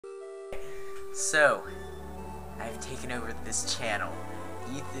So, I've taken over this channel.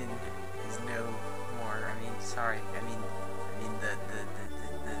 Ethan is no more. I mean, sorry. I mean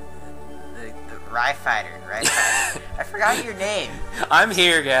the WryFighter. I forgot your name. I'm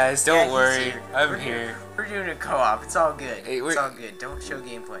here, guys. Don't Yeah, worry. here. I'm here. We're doing a co-op. It's all good. Hey, it's all good. Don't show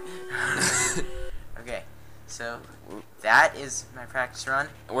gameplay. Okay. So that is my practice run.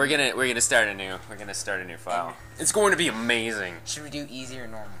 We're gonna start a new file. It's going to be amazing. Should we do easy or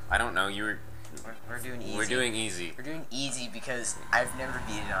normal? I don't know. We're doing easy. We're doing easy. We're doing easy because I've never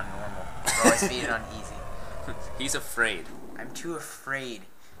beat it on normal. I've always beat it on easy. He's afraid. I'm too afraid.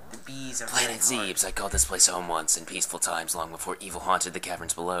 The bees are Planet really hard. Zebes, I called this place home once in peaceful times long before evil haunted the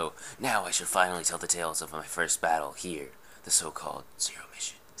caverns below. Now I should finally tell the tales of my first battle here, the so-called Zero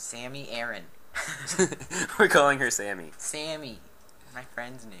Mission. Sammy Erin. We're calling her Sammy. Sammy. My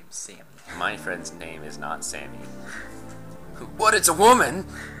friend's name's Sammy. My friend's name is not Sammy. What, it's a woman?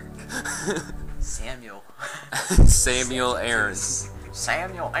 Samuel. Samuel Erin.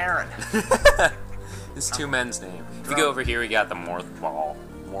 Samuel Erin. It's two men's name. If you go over here, we got the morph ball.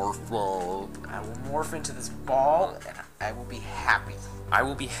 Morph ball. I will morph into this ball, and I will be happy. I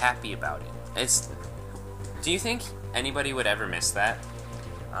will be happy about it. Do you think anybody would ever miss that?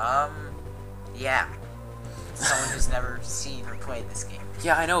 Yeah. Someone who's never seen or played this game.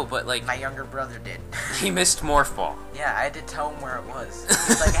 Yeah, I know, but like My younger brother did. he missed morph ball. Yeah, I had to tell him where it was.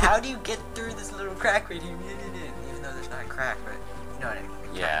 He's like, how do you get through this little crack right here? Even though there's not a crack, but you know what I mean.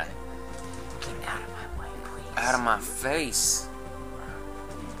 Yeah. Get out of my way, please. Out of my face.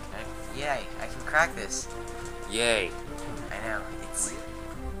 Yay, I can crack this. Yay. I know, it's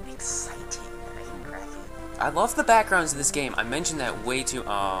exciting that I can crack it. I love the backgrounds of this game. I mentioned that way too.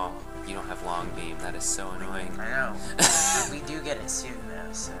 Oh, you don't have long beam. That is so annoying. I know. We do get it soon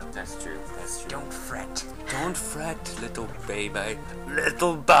though, so. That's true. That's true. Don't fret. Don't fret, little baby.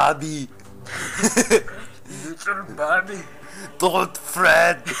 Little Bobby. Little Bobby. Don't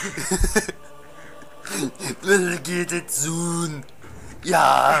fret. We'll get it soon.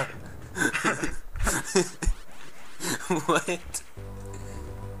 Yeah. What?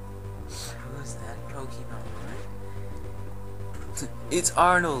 Who's that Pokemon? It's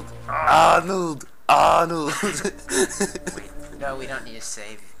Arnold. Arnold. Arnold. Wait, no, we don't need to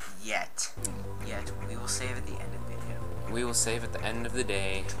save yet. We will save at the end of the video. We will save at the end of the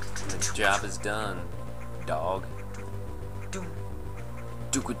day. The job is done. Dog. Doom.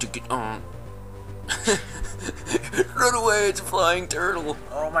 Run away, it's a flying turtle.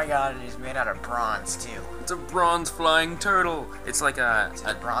 Oh my god, it is made out of bronze too. It's a bronze flying turtle. It's like a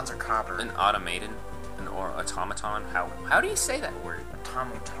Bronze or copper? an automaton, or automaton. How do you say that word?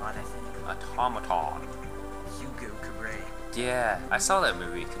 Automaton, I think. Automaton. Hugo Cabret. Yeah, I saw that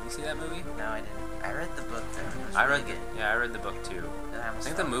movie. Did you see that movie? No, I didn't. I read the book though. It was I really read. good. Yeah, I read the book too. I I almost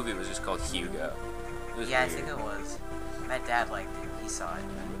think the fell. movie was just called Hugo. It was Yeah, I weird. think it was. My dad liked it. He saw it.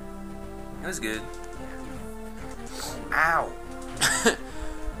 It was good. Ow!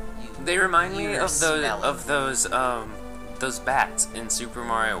 They remind me You're of smelly. those bats in Super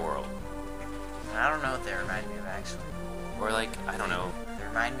Mario World. I don't know what they remind me of actually. Or like, I don't know. They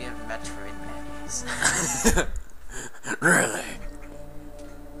remind me of Metroid enemies. Really?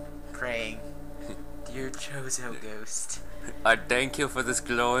 Praying, dear Chozo Ghost. I thank you for this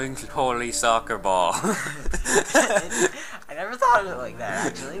glowing holy soccer ball. I never thought of it like that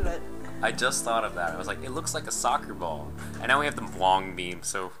actually, but I just thought of that. I was like, it looks like a soccer ball. And now we have the long beam,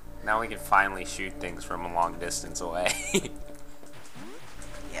 so now we can finally shoot things from a long distance away.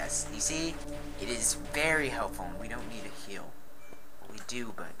 yes, you see, it is very helpful and we don't need a heal. We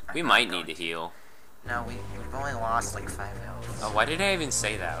do, but We might need to heal. No, we've only lost like 5 health. Oh, why did I even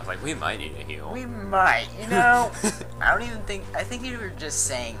say that? I was like, we might need to heal. We might, you know. I think you were just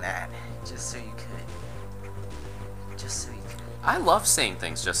saying that just so you could. Just so you could. I love saying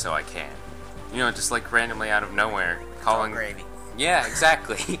things just so I can. You know, just like randomly out of nowhere. Calling. All gravy. Yeah,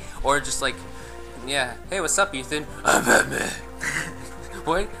 exactly. Or just like, yeah, hey, what's up, Ethan?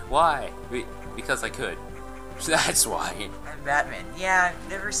 What? Why? Because I could. That's why. I'm Batman. Yeah, I've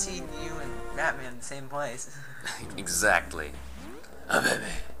never seen you and Batman in the same place. Exactly.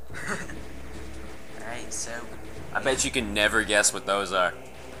 Alright, so. I bet you can never guess what those are.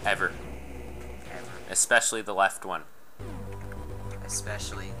 Ever. Ever. Especially the left one.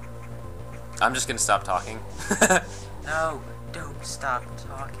 Especially. I'm just gonna stop talking. No, don't stop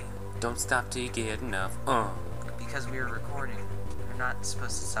talking. Don't stop till you get enough. Because we are recording. We're not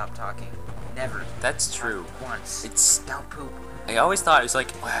supposed to stop talking. Never. That's true. Not once. It's. Don't poop. I always thought it was like,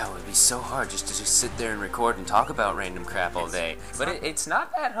 wow, it'd be so hard just to just sit there and record and talk about random crap all day. But it's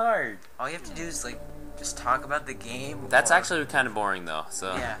not that hard. All you have to do is like just talk about the game. That's or- actually kind of boring though.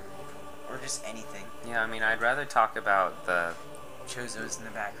 So Yeah. or just anything. Yeah, I mean, I'd rather talk about the... Chozo's in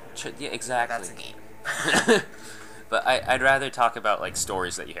the background. Yeah, exactly. That's a game. But I'd rather talk about, like,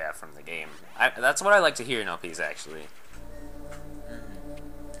 stories that you have from the game. That's what I like to hear in LPs, actually.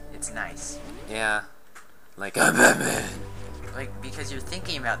 It's nice. Yeah. Like, I'm Batman. Like, because you're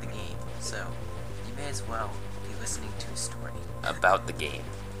thinking about the game, so you may as well be listening to a story. About the game.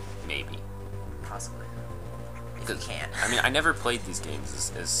 Maybe. Possibly. If you can. I mean, I never played these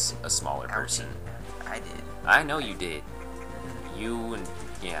games as a smaller person. I did. I know you did. You and,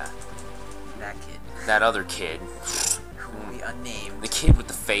 yeah. That kid. That other kid. Who will be unnamed. The kid with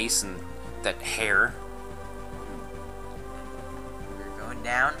the face and that hair. We're going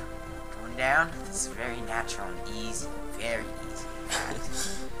down. Going down. This is very natural and easy. Very easy. In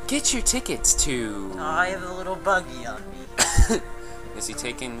fact. Get your tickets to... Oh, I have a little buggy on me. Is he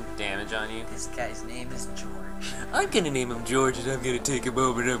taking damage on you? This guy's name is George. I'm gonna name him George and I'm gonna take him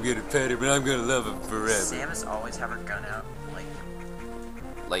over and I'm gonna pet him and I'm gonna love him forever. Samus always have her gun out.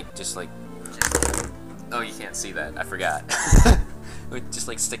 Just like... Just... Oh, you can't see that. I forgot. Just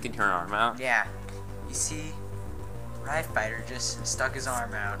like sticking her arm out. Yeah. You see, WryFighter just stuck his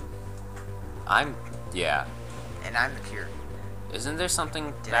arm out. Yeah. And I'm the cure. Isn't there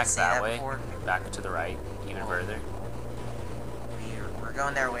something Did back I say that that way? before? Back to the right, even further? We're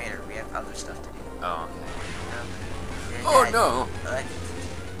going there later. We have other stuff to do. Oh, okay. Yeah, Oh, no!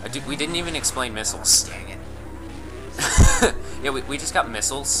 What? We didn't even explain missiles. Dang it. Yeah, we just got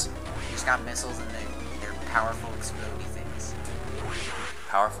missiles. We just got missiles and they're powerful explodey things.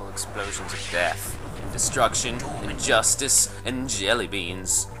 Powerful explosions of death, destruction, injustice, and jelly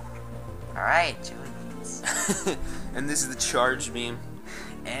beans. Alright, jelly beans. And this is the charge beam.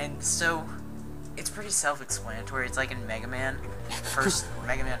 And so, it's pretty self-explanatory. It's like in Mega Man. First,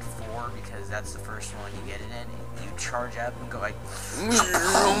 Mega Man 4, because that's the first one you get it in. You charge up and go like...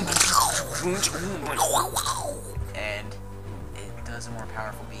 and it does a more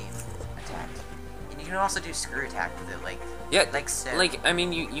powerful beam attack. And you can also do screw attack with it, like... Yeah, so. like, I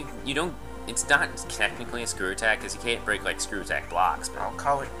mean, you don't... It's not technically a screw attack, because you can't break, like, screw attack blocks, but... I'll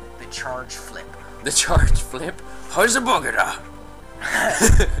call it the charge flip. The charge flip? How's the bugger?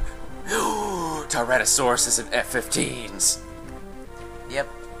 Tyrannosaurus is an F-15s. Yep,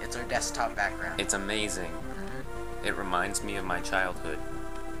 it's our desktop background. It's amazing. It reminds me of my childhood.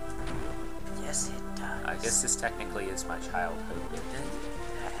 Yes, it does. I guess this technically is my childhood.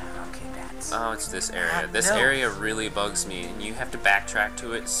 Okay, that's... Oh, it's this area. This No. area really bugs me, and you have to backtrack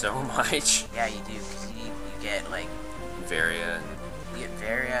to it so much. Yeah, you do, because you get, like... Varia and... You get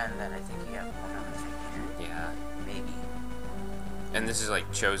Varia, and then I think you have one other thing here. Yeah. Maybe. And this is like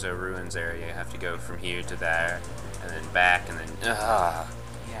Chozo Ruins area. You have to go from here to there, and then back, and then... Yeah.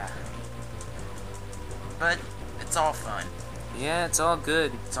 But, it's all fun. Yeah, it's all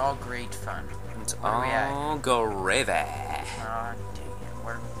good. It's all great fun. It's Where are we at? all gravy. Dang it.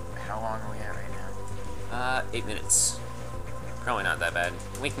 How long are we at right now? 8 minutes. Probably not that bad.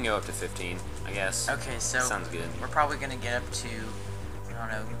 We can go up to 15, I guess. Okay, so... Sounds good. We're probably gonna get up to... I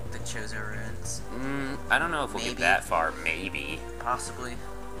don't know, the Chozo Ruins. I don't know if we'll get Maybe. that far. Maybe. Possibly.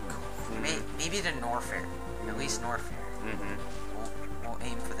 Maybe to Norfair. At least Norfair. We'll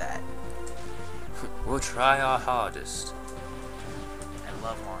aim for that. We'll try our hardest. I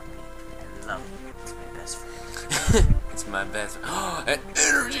love Longbeat. I love it. It's my best friend. It's my best. An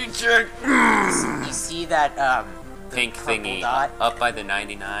energy check. You see that the Pink purple thingy dot? up by the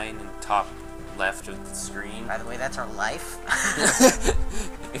 99 and top left of the screen. By the way, that's our life.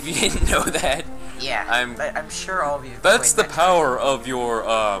 If you didn't know that, yeah, but I'm sure all of you. that's the played Metroid. power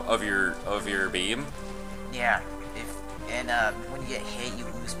of your beam, Yeah, when you get hit, you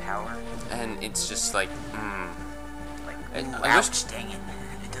lose power. and it's just like, Like, I ooh, wish- ouch, dang it!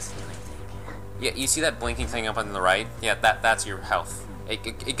 It doesn't do anything. yeah. You see that blinking thing up on the right? Yeah, that's your health.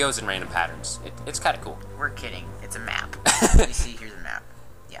 It goes in random patterns. It's kind of cool. We're kidding. It's a map. You see, here's a map.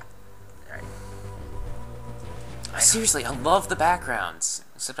 Yeah. All right. Seriously, I love the backgrounds.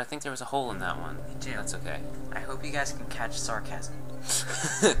 Except I think there was a hole in that one. Me too. That's okay. I hope you guys can catch sarcasm.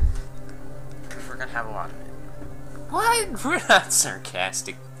 Because we're gonna have a lot of it. What? We're not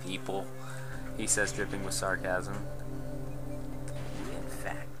sarcastic people. He says, dripping with sarcasm. In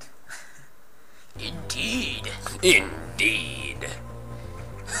fact. Indeed. Indeed.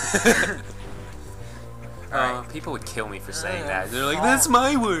 People would kill me for saying that. They're like, that's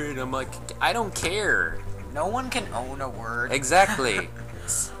my word. I'm like, I don't care. No one can own a word. Exactly.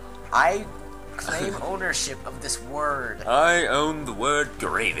 I claim ownership of this word. I own the word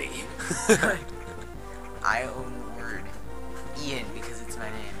gravy. I own the word Ian because it's my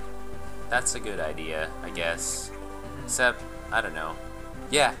name. That's a good idea, I guess. Except, I don't know.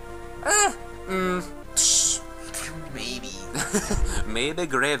 Yeah, Maybe. Maybe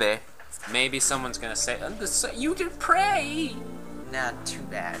gravy. Maybe someone's gonna say, you can pray. Not too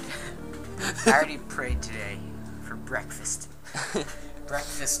bad. I already prayed today for breakfast.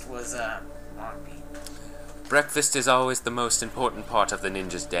 Breakfast was long bean. Breakfast is always the most important part of the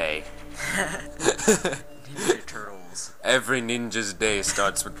ninja's day. Ninja Turtles. Every ninja's day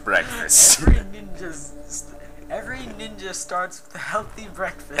starts with breakfast. Every ninja starts with a healthy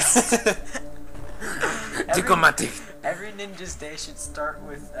breakfast. Every ninja's day should start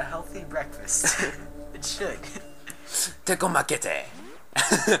with a healthy breakfast. It should. Tekomakete.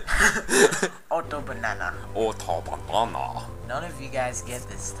 Auto banana. Auto banana. None of you guys get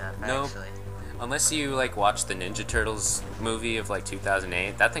this stuff, Nope. actually. Unless you like watch the Ninja Turtles movie of like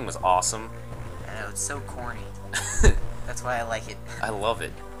 2008. That thing was awesome. I know, it's so corny. That's why I like it. I love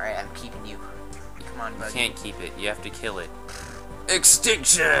it. Alright, I'm keeping you. Come on, You buddy. can't keep it. You have to kill it.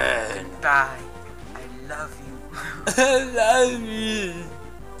 Extinction. Bye. I love you. I love you.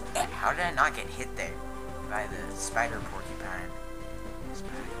 How did I not get hit there? By the spider porcupine.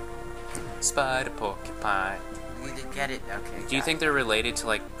 Spider porcupine. We did get it. Okay. Do you think they're related to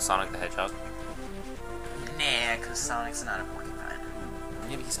like Sonic the Hedgehog? Nah, because Sonic's not a porcupine.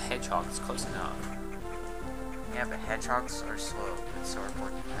 Maybe he's a hedgehog. It's close enough. Yeah, but hedgehogs are slow, and so are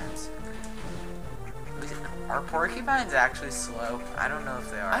porcupines. Are porcupines actually slow? I don't know if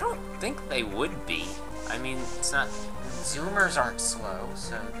they are. I don't think they would be. I mean, it's not. Zoomers aren't slow,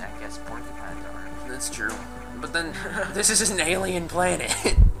 so I guess porcupines aren't. That's true. But then, this is an alien planet.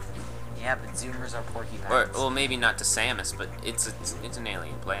 Yeah, but Zoomers are porcupines. Or, well, maybe not to Samus, but it's an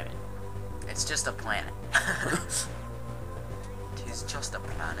alien planet. It's just a planet. It's just a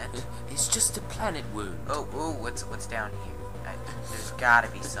planet. It's just a planet wound. Oh, ooh, what's down here? There's gotta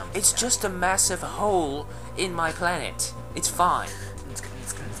be something. It's just a massive hole in my planet. It's fine.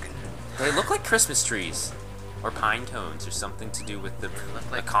 They look like Christmas trees. Or pine cones, or something to do with the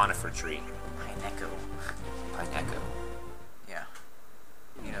like conifer tree. Pineco. Pineco. Yeah.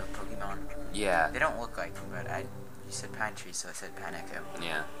 You know, Pokemon. Yeah. They don't look like them, but you said pine tree, so I said Pineco.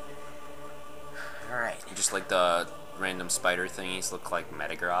 Yeah. Alright. Just like the random spider thingies look like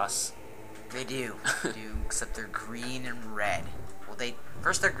Metagross. They do. They do, except they're green and red. Well,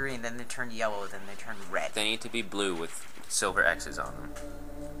 first they're green, then they turn yellow, then they turn red. They need to be blue with silver X's on them.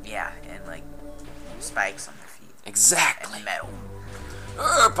 Yeah, and like spikes on their feet. Exactly. And metal.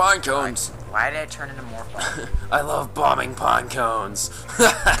 Pine cones. Why did I turn into Morphle? I love bombing pine cones.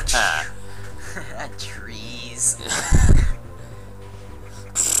 Trees.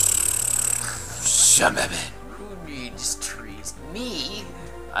 Shaman. Who needs trees? Me?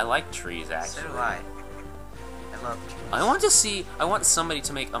 I like trees, So actually. do I. I love trees. I want somebody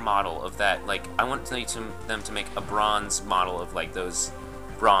to make a model of that. Like, I want them to make a bronze model of like those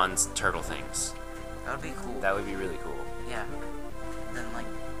bronze turtle things. That would be cool. That would be really cool. Yeah. And then like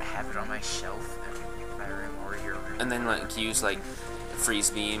have it on my shelf in my room or your room. And then like use like freeze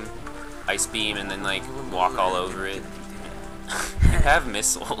beam, ice beam, and then like walk all over it. You have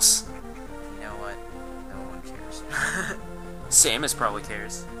missiles. You know what? No one cares. Samus probably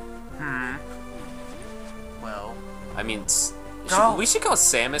cares. Well, I mean, No. we should call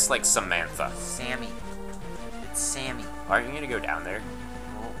Samus like Samantha. Sammy. It's Sammy. Aren't you gonna go down there?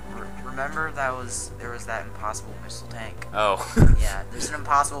 Well, remember there was that impossible missile tank? Oh. Yeah, there's an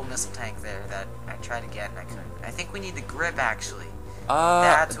impossible missile tank there that I tried to get and I couldn't. I think we need the grip actually.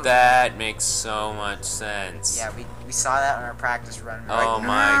 That's what That makes so much sense. Yeah, we saw that on our practice run. We're Oh like,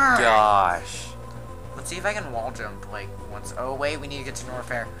 my gosh. Let's see if I can wall jump like once. Oh wait, we need to get to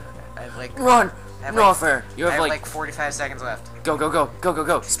Norfair. I have like Run! I have Norfair! You I have have like 45 seconds left. go.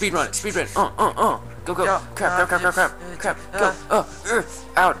 Speed run it. Go. Go. Crap. Go.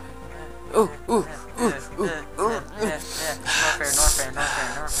 Out. Norfair.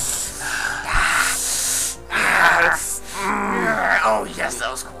 Oh yes,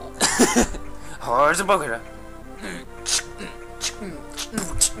 that was cool. Here's a bugger.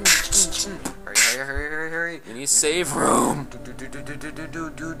 Hurry. You need save room.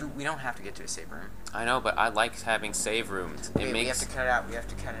 We don't have to get to a save room. I know, but I like having save rooms. Wait, we have to cut it out. We have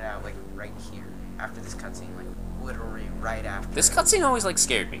to cut it out like right here after this cutscene, like literally right after. This cutscene always like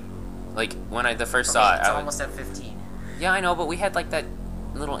scared me. Like when I first saw it, It's I was, almost at 15. yeah, I know, but we had like that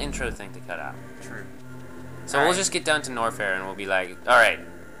little intro thing to cut out. True. So All we'll right. just get down to Norfair and we'll be like, all right,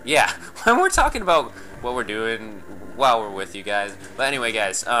 yeah. When we're talking about what we're doing while we're with you guys. But anyway,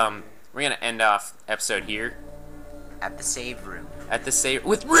 guys, we're gonna end off episode here At the save room. at the save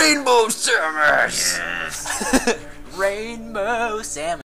with Rainbow Samus. Yes. Rainbow Samus.